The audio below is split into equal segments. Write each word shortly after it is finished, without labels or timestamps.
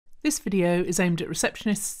This video is aimed at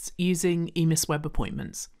receptionists using Emis Web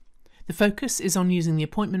Appointments. The focus is on using the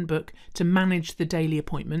appointment book to manage the daily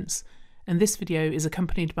appointments, and this video is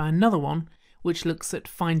accompanied by another one which looks at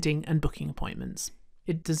finding and booking appointments.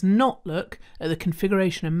 It does not look at the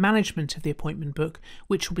configuration and management of the appointment book,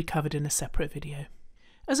 which will be covered in a separate video.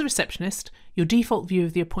 As a receptionist, your default view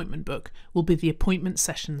of the appointment book will be the appointment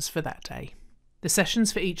sessions for that day. The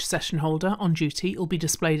sessions for each session holder on duty will be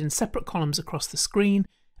displayed in separate columns across the screen,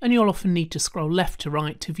 and you'll often need to scroll left to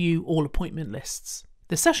right to view all appointment lists.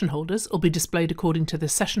 The session holders will be displayed according to the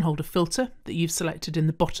session holder filter that you've selected in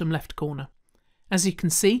the bottom left corner. As you can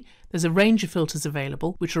see, there's a range of filters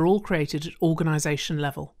available which are all created at organisation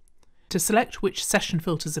level. To select which session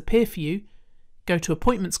filters appear for you, go to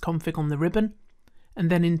Appointments Config on the ribbon and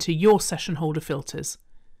then into Your Session Holder Filters.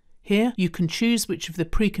 Here you can choose which of the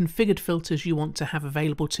pre-configured filters you want to have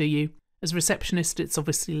available to you. As a receptionist, it's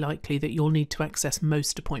obviously likely that you'll need to access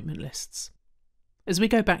most appointment lists. As we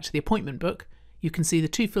go back to the appointment book, you can see the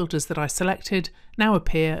two filters that I selected now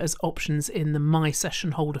appear as options in the My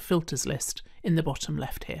Session Holder Filters list in the bottom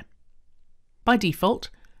left here. By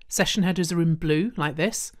default, session headers are in blue like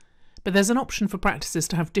this, but there's an option for practices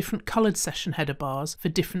to have different coloured session header bars for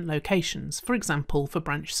different locations, for example for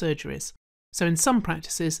branch surgeries. So in some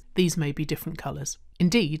practices, these may be different colours.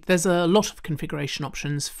 Indeed, there's a lot of configuration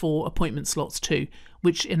options for appointment slots too,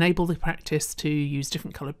 which enable the practice to use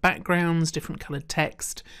different coloured backgrounds, different coloured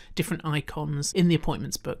text, different icons in the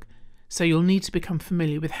appointments book. So you'll need to become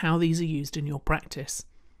familiar with how these are used in your practice.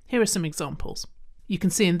 Here are some examples. You can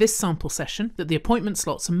see in this sample session that the appointment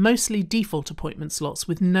slots are mostly default appointment slots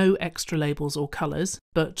with no extra labels or colours,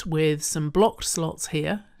 but with some blocked slots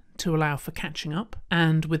here to allow for catching up,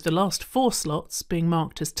 and with the last 4 slots being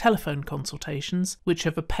marked as telephone consultations, which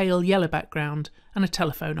have a pale yellow background and a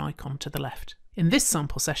telephone icon to the left. In this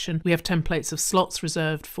sample session, we have templates of slots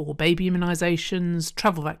reserved for baby immunisations,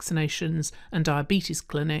 travel vaccinations and diabetes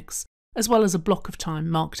clinics, as well as a block of time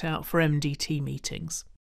marked out for MDT meetings.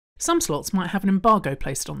 Some slots might have an embargo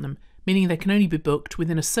placed on them, meaning they can only be booked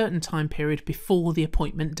within a certain time period before the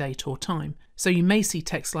appointment date or time. So you may see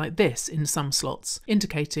text like this in some slots,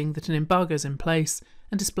 indicating that an embargo is in place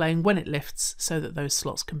and displaying when it lifts so that those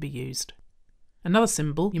slots can be used. Another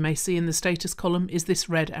symbol you may see in the status column is this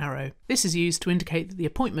red arrow. This is used to indicate that the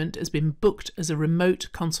appointment has been booked as a remote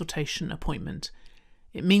consultation appointment.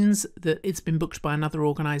 It means that it's been booked by another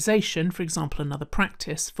organisation, for example another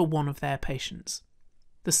practice, for one of their patients.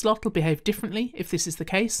 The slot will behave differently if this is the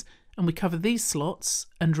case, and we cover these slots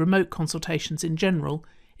and remote consultations in general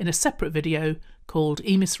in a separate video called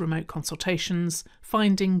Emis Remote Consultations,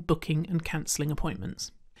 Finding, Booking and Cancelling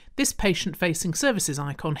Appointments. This patient-facing services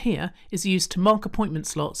icon here is used to mark appointment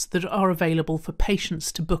slots that are available for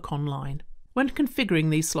patients to book online. When configuring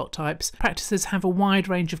these slot types, practices have a wide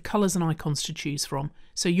range of colours and icons to choose from,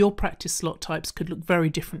 so your practice slot types could look very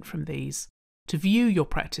different from these. To view your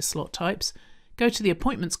practice slot types, go to the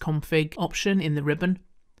Appointments Config option in the ribbon,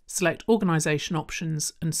 select Organisation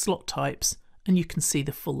Options and Slot Types, and you can see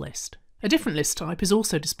the full list. A different list type is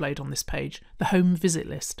also displayed on this page, the Home Visit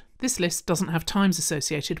list. This list doesn't have times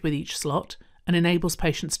associated with each slot and enables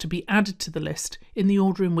patients to be added to the list in the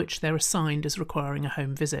order in which they're assigned as requiring a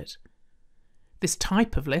home visit. This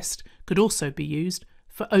type of list could also be used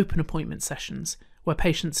for open appointment sessions, where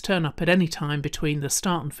patients turn up at any time between the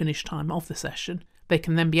start and finish time of the session. They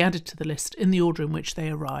can then be added to the list in the order in which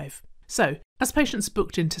they arrive. So, as patients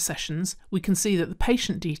booked into sessions, we can see that the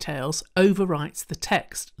patient details overwrites the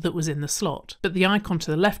text that was in the slot, but the icon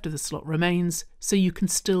to the left of the slot remains, so you can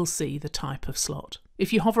still see the type of slot.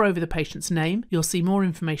 If you hover over the patient's name, you'll see more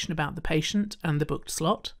information about the patient and the booked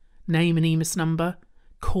slot, name and EMIS number,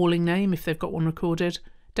 calling name if they've got one recorded,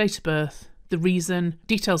 date of birth, the reason,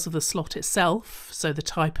 details of the slot itself, so the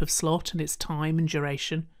type of slot and its time and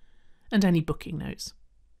duration, and any booking notes.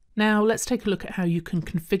 Now let's take a look at how you can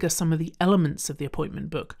configure some of the elements of the appointment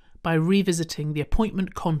book by revisiting the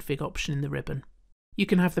Appointment Config option in the ribbon. You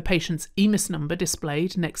can have the patient's EMIS number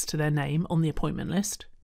displayed next to their name on the appointment list.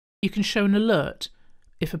 You can show an alert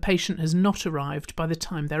if a patient has not arrived by the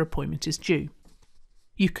time their appointment is due.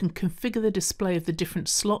 You can configure the display of the different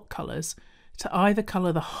slot colours to either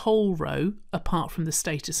colour the whole row apart from the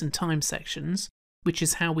status and time sections, which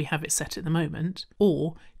is how we have it set at the moment,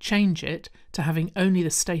 or change it to having only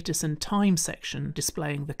the status and time section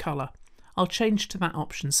displaying the colour. I'll change to that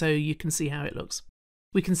option so you can see how it looks.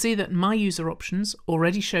 We can see that My User options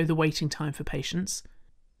already show the waiting time for patients.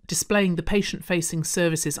 Displaying the patient-facing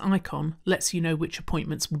services icon lets you know which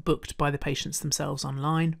appointments were booked by the patients themselves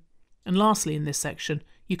online. And lastly in this section,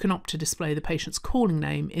 you can opt to display the patient's calling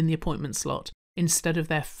name in the appointment slot instead of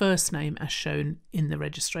their first name as shown in the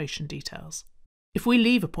registration details. If we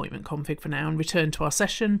leave appointment config for now and return to our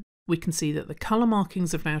session, we can see that the colour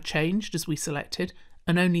markings have now changed as we selected,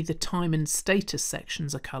 and only the time and status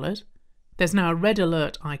sections are coloured. There's now a red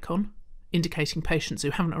alert icon, indicating patients who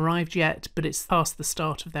haven't arrived yet, but it's past the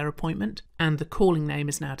start of their appointment, and the calling name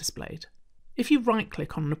is now displayed. If you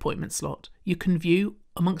right-click on an appointment slot, you can view,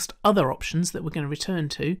 amongst other options that we're going to return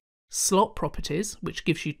to, slot properties, which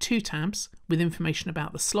gives you 2 tabs with information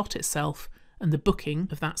about the slot itself and the booking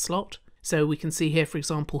of that slot. So we can see here, for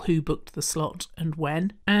example, who booked the slot and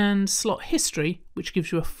when, and slot history, which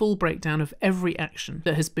gives you a full breakdown of every action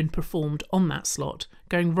that has been performed on that slot,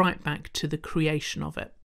 going right back to the creation of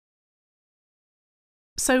it.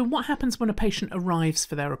 So what happens when a patient arrives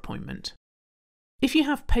for their appointment? If you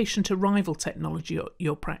have patient arrival technology at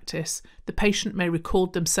your practice, the patient may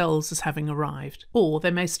record themselves as having arrived, or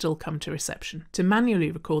they may still come to reception. To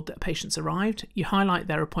manually record that a patient's arrived, you highlight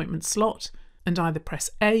their appointment slot and either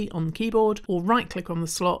press A on the keyboard or right-click on the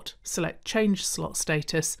slot, select Change Slot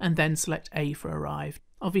Status and then select A for Arrived.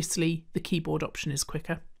 Obviously, the keyboard option is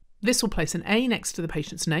quicker. This will place an A next to the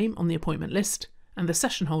patient's name on the appointment list, and the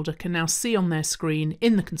session holder can now see on their screen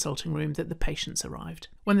in the consulting room that the patient's arrived.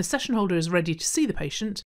 When the session holder is ready to see the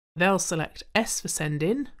patient, they'll select S for Send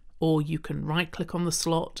In, or you can right-click on the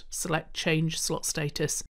slot, select Change Slot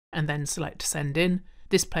Status and then select Send In.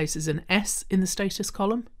 This places an S in the status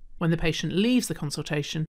column. When the patient leaves the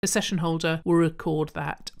consultation, the session holder will record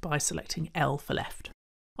that by selecting L for left.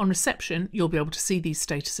 On reception, you'll be able to see these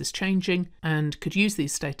statuses changing and could use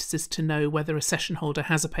these statuses to know whether a session holder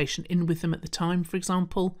has a patient in with them at the time, for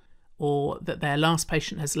example, or that their last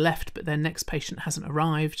patient has left but their next patient hasn't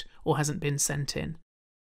arrived or hasn't been sent in.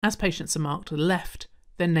 As patients are marked left,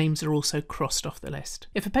 their names are also crossed off the list.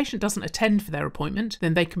 If a patient doesn't attend for their appointment,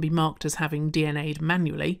 then they can be marked as having DNA'd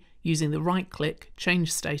manually using the right-click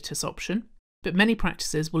Change Status option, but many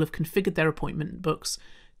practices will have configured their appointment books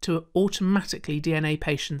to automatically DNA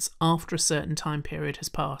patients after a certain time period has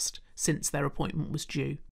passed since their appointment was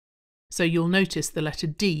due. So you'll notice the letter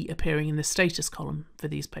D appearing in the status column for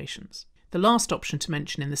these patients. The last option to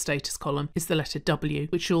mention in the status column is the letter W,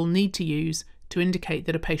 which you'll need to use to indicate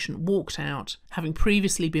that a patient walked out, having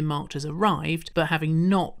previously been marked as arrived, but having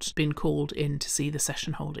not been called in to see the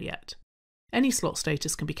session holder yet. Any slot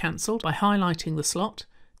status can be cancelled by highlighting the slot,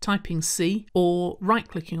 typing C, or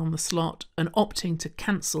right-clicking on the slot and opting to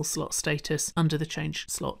cancel slot status under the Change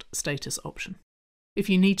Slot Status option. If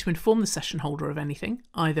you need to inform the session holder of anything,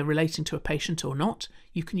 either relating to a patient or not,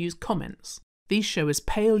 you can use comments. These show as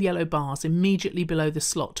pale yellow bars immediately below the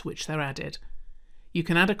slot to which they're added. You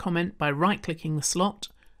can add a comment by right-clicking the slot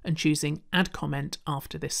and choosing Add Comment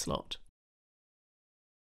after this slot.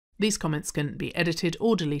 These comments can be edited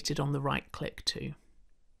or deleted on the right click too.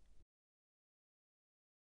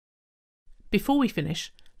 Before we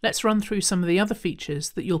finish, let's run through some of the other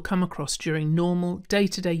features that you'll come across during normal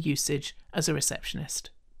day-to-day usage as a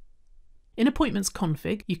receptionist. In Appointments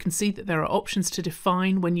config, you can see that there are options to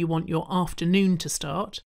define when you want your afternoon to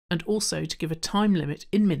start, and also to give a time limit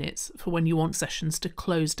in minutes for when you want sessions to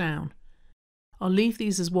close down. I'll leave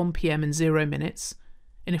these as 1 PM and 0 minutes,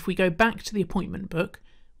 and if we go back to the appointment book,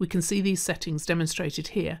 we can see these settings demonstrated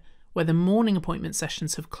here, where the morning appointment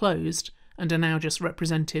sessions have closed and are now just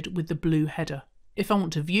represented with the blue header. If I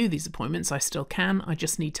want to view these appointments, I still can, I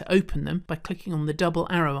just need to open them by clicking on the double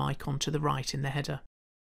arrow icon to the right in the header.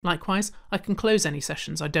 Likewise, I can close any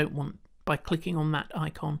sessions I don't want by clicking on that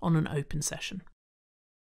icon on an open session.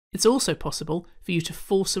 It's also possible for you to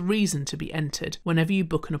force a reason to be entered whenever you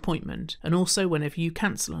book an appointment, and also whenever you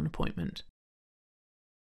cancel an appointment.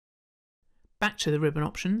 Back to the ribbon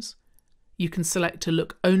options. You can select to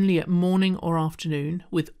look only at morning or afternoon,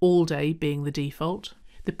 with all day being the default.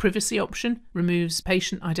 The privacy option removes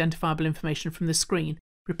patient identifiable information from the screen,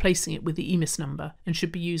 replacing it with the Emis number, and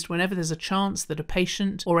should be used whenever there's a chance that a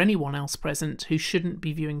patient or anyone else present who shouldn't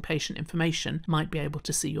be viewing patient information might be able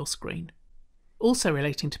to see your screen. Also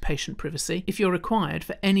relating to patient privacy, if you're required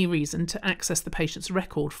for any reason to access the patient's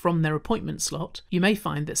record from their appointment slot, you may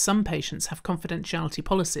find that some patients have confidentiality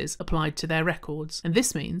policies applied to their records, and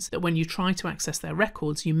this means that when you try to access their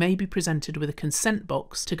records, you may be presented with a consent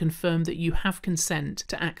box to confirm that you have consent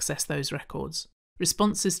to access those records.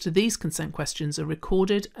 Responses to these consent questions are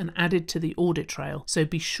recorded and added to the audit trail, so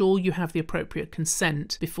be sure you have the appropriate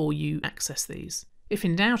consent before you access these. If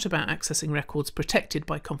in doubt about accessing records protected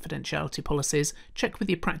by confidentiality policies, check with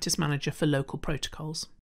your practice manager for local protocols.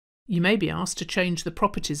 You may be asked to change the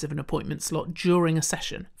properties of an appointment slot during a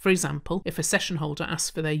session. For example, if a session holder asks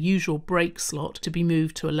for their usual break slot to be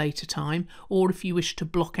moved to a later time, or if you wish to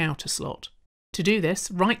block out a slot. To do this,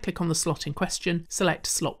 right-click on the slot in question, select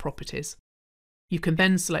Slot Properties. You can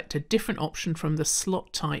then select a different option from the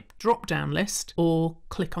slot type drop-down list or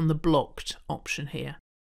click on the Blocked option here.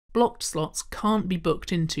 Blocked slots can't be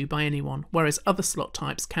booked into by anyone, whereas other slot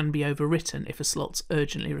types can be overwritten if a slot's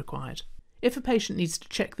urgently required. If a patient needs to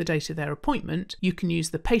check the date of their appointment, you can use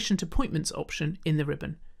the Patient Appointments option in the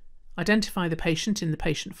ribbon. Identify the patient in the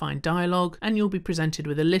Patient Find dialog, and you'll be presented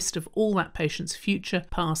with a list of all that patient's future,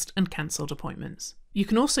 past and cancelled appointments. You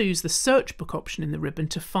can also use the Search Book option in the ribbon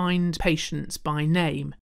to find patients by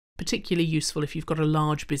name, particularly useful if you've got a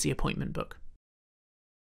large, busy appointment book.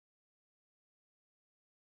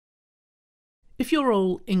 If your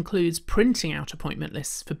role includes printing out appointment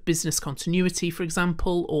lists for business continuity, for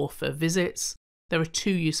example, or for visits, there are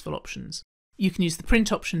two useful options. You can use the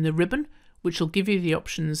Print option in the ribbon, which will give you the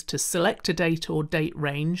options to select a date or date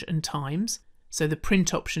range and times, so the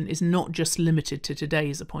Print option is not just limited to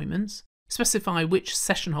today's appointments. Specify which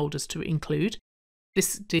session holders to include.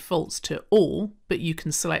 This defaults to all, but you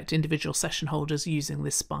can select individual session holders using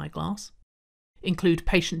this spyglass. Include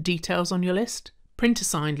patient details on your list. Print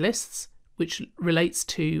assigned lists, which relates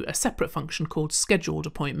to a separate function called scheduled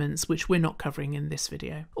appointments, which we're not covering in this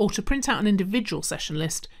video. Or to print out an individual session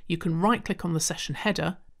list, you can right-click on the session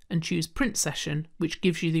header and choose Print Session, which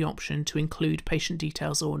gives you the option to include patient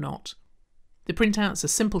details or not. The printout's a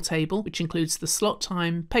simple table which includes the slot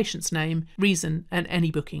time, patient's name, reason and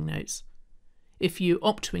any booking notes. If you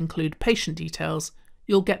opt to include patient details,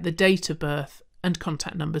 you'll get the date of birth and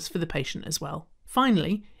contact numbers for the patient as well.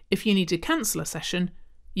 Finally, if you need to cancel a session,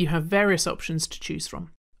 you have various options to choose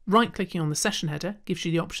from. Right-clicking on the session header gives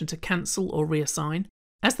you the option to cancel or reassign.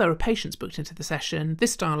 As there are patients booked into the session,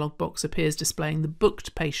 this dialog box appears displaying the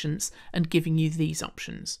booked patients and giving you these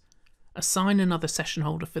options. Assign another session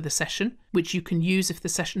holder for the session, which you can use if the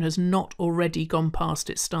session has not already gone past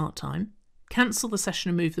its start time. Cancel the session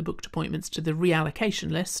and move the booked appointments to the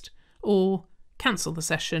reallocation list, or cancel the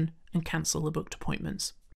session and cancel the booked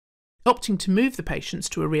appointments. Opting to move the patients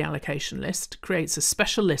to a reallocation list creates a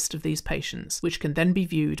special list of these patients, which can then be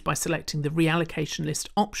viewed by selecting the reallocation list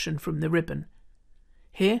option from the ribbon.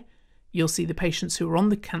 Here, you'll see the patients who are on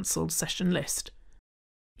the cancelled session list.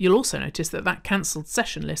 You'll also notice that that cancelled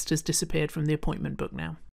session list has disappeared from the appointment book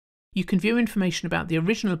now. You can view information about the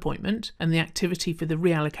original appointment and the activity for the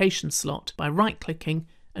reallocation slot by right-clicking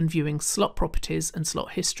and viewing Slot Properties and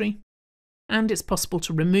Slot History. And it's possible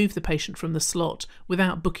to remove the patient from the slot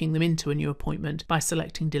without booking them into a new appointment by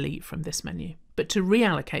selecting Delete from this menu. But to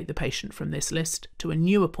reallocate the patient from this list to a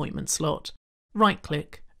new appointment slot,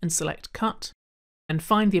 right-click and select Cut, and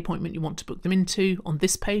find the appointment you want to book them into on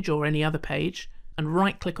this page or any other page, and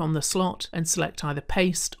right-click on the slot and select either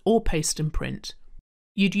Paste or Paste and Print.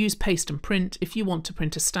 You'd use Paste and Print if you want to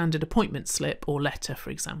print a standard appointment slip or letter, for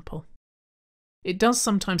example. It does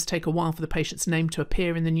sometimes take a while for the patient's name to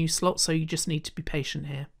appear in the new slot, so you just need to be patient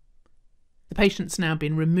here. The patient's now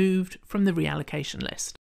been removed from the reallocation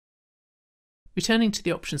list. Returning to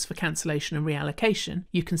the options for cancellation and reallocation,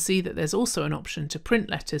 you can see that there's also an option to print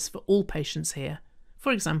letters for all patients here.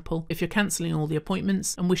 For example, if you're cancelling all the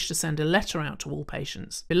appointments and wish to send a letter out to all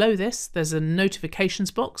patients. Below this, there's a notifications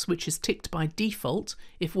box which is ticked by default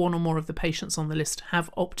if one or more of the patients on the list have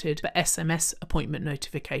opted for SMS appointment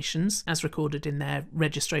notifications as recorded in their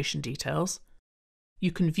registration details.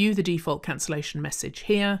 You can view the default cancellation message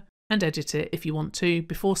here and edit it if you want to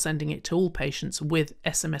before sending it to all patients with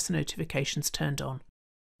SMS notifications turned on.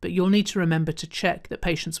 But you'll need to remember to check that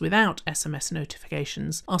patients without SMS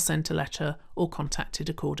notifications are sent a letter or contacted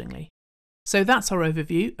accordingly. So that's our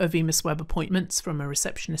overview of Emis Web Appointments from a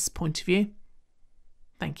receptionist's point of view.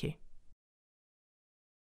 Thank you.